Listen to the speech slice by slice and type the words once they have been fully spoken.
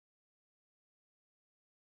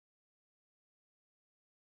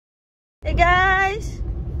Hey guys,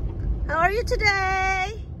 how are you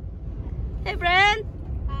today? Hey Brent.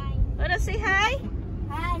 Hi. Wanna say hi?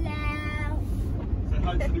 Hello. Say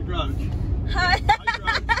hi to the grouch. Hi.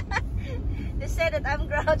 Hi, Grouch. They said that I'm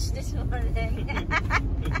grouched this morning.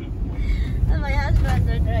 And my husband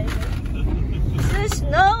are driving. It's so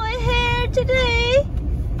snowy here today.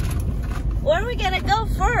 Where are we gonna go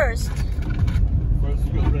first? First,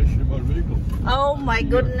 you got to register your motor vehicle. Oh my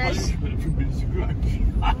goodness. You got 2 minutes to grouch.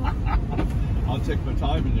 I'll take my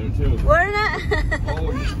time in there too. We're not.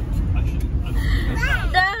 Oh, I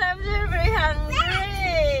shouldn't. Dad, I'm very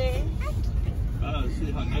hungry.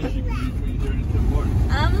 See how nice you can be between here and the morning.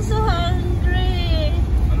 I'm so hungry.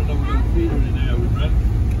 I don't know if we're going to feed her today, we Brent.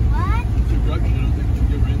 What? Too grouchy, I don't think we should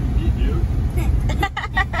give her anything to eat, do you?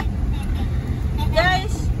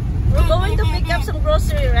 Guys, we're going to pick up some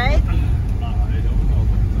grocery, right? I don't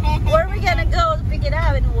know. Where are we gonna go to pick it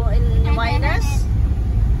up? In Wendys?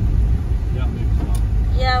 Yeah, maybe so.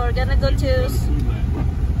 Yeah, we're gonna go Maybe to...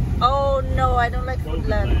 Foodland. Oh no, I don't like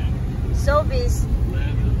Foodland. Sobeys.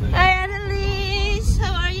 Hi Annalise!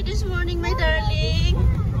 How are you this morning, my darling?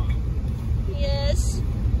 Yes.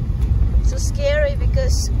 So scary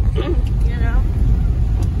because, you know,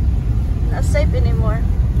 not safe anymore.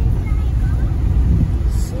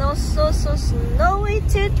 Snow, so snowy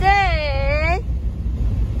today.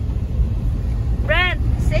 Brent,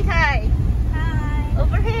 say hi. Hi.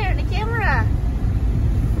 Over here in the camera.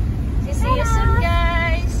 See you soon,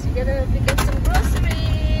 guys. We're gonna pick up some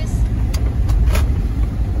groceries.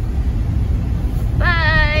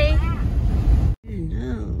 Bye.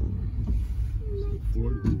 No.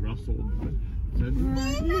 Ford, Russell, We're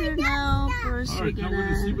here now. First, we're Alright, now we're going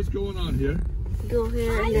to see gonna what's going on here. go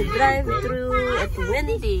here in the drive-thru at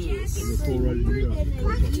Wendys. I'm going to pull right in here.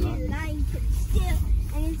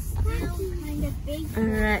 And it's still kind of big.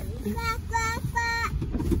 Alright.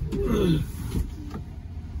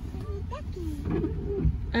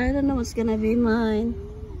 I don't know what's gonna be mine.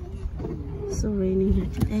 So raining here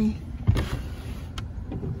today.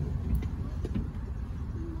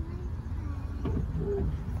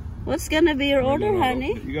 What's gonna be your order,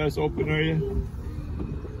 honey? You guys open, are you?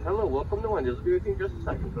 Hello, welcome to Wendys. I'll be with you in just a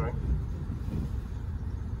second, sorry.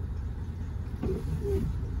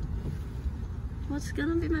 What's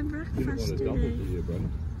gonna be my You didn't want breakfast a double, today? did you, buddy?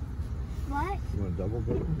 What? You want a double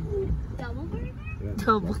burger? Double burger? Yeah,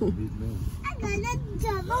 Double. no. I got a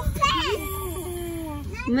double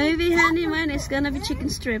pack. Maybe, honey, mine is gonna be chicken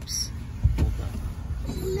strips.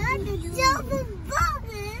 Not a double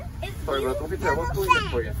burger. Sorry about that. Let me try. What can we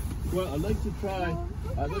get for you? Well, I'd like to try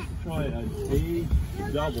a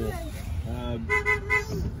double,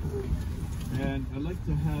 and I'd like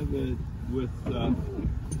to have it with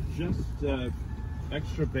just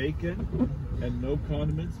extra bacon and no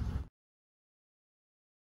condiments.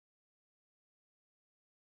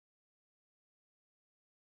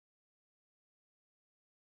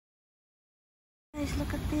 Guys,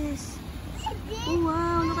 look at this. Oh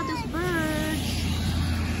wow, look at these birds.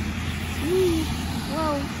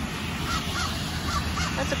 Whoa.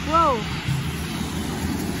 That's a crow.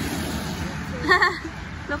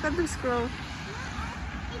 Look at this crow.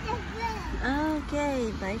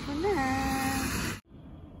 Okay, bye for now.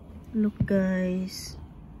 Look guys.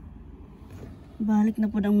 Balik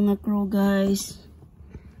na po ang mga crow guys.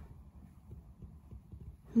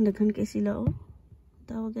 Ang daghan kay sila oh.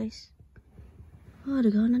 Tawa guys.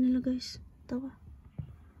 Daghan na nila guys. Tawa.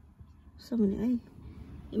 Sama ni ay.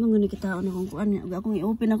 Imong guni kita na kung kuan niya. Akong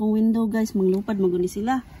i-open akong window guys, manglupad maguni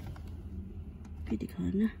sila. Pwede ka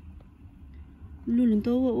na. Lulang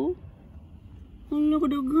tawa oh. Ang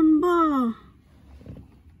kadaghan ba?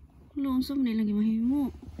 Ang sama na ilang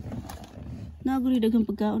mahimo. Naguli daghang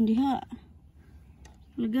pagkaon diha.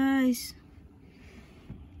 Wala guys.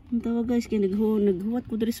 Ang tawa guys kay naghuwat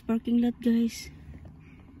ko diri sa parking lot guys.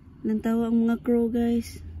 Nang tawa ang mga crow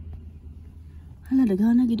guys. Hala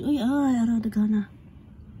daghana gid. Ay ara daghana.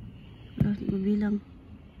 Wala di mabilang.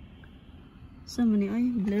 Sama ni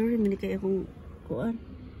ay blurry man kay akong kuan.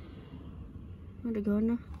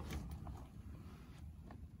 Daghana.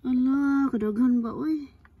 Ala kadaghan ba oy.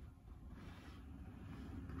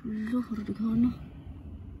 Ala daghana.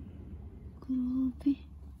 Grabe.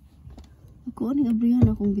 Ako aning abrihan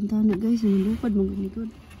akong bintana guys, nalupad mong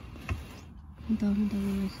galikod. Ang tawag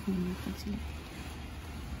guys, nalupad sila.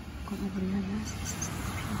 Akong abrihan na.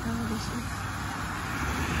 Ang tawag guys.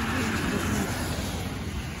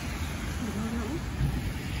 Dagana oh.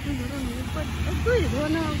 Dagana nalupad. Agoy,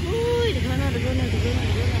 dagana. Agoy, dagana. Agoy,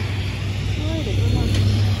 dagana.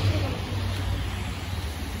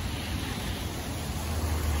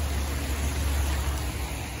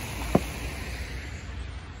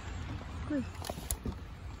 Uy.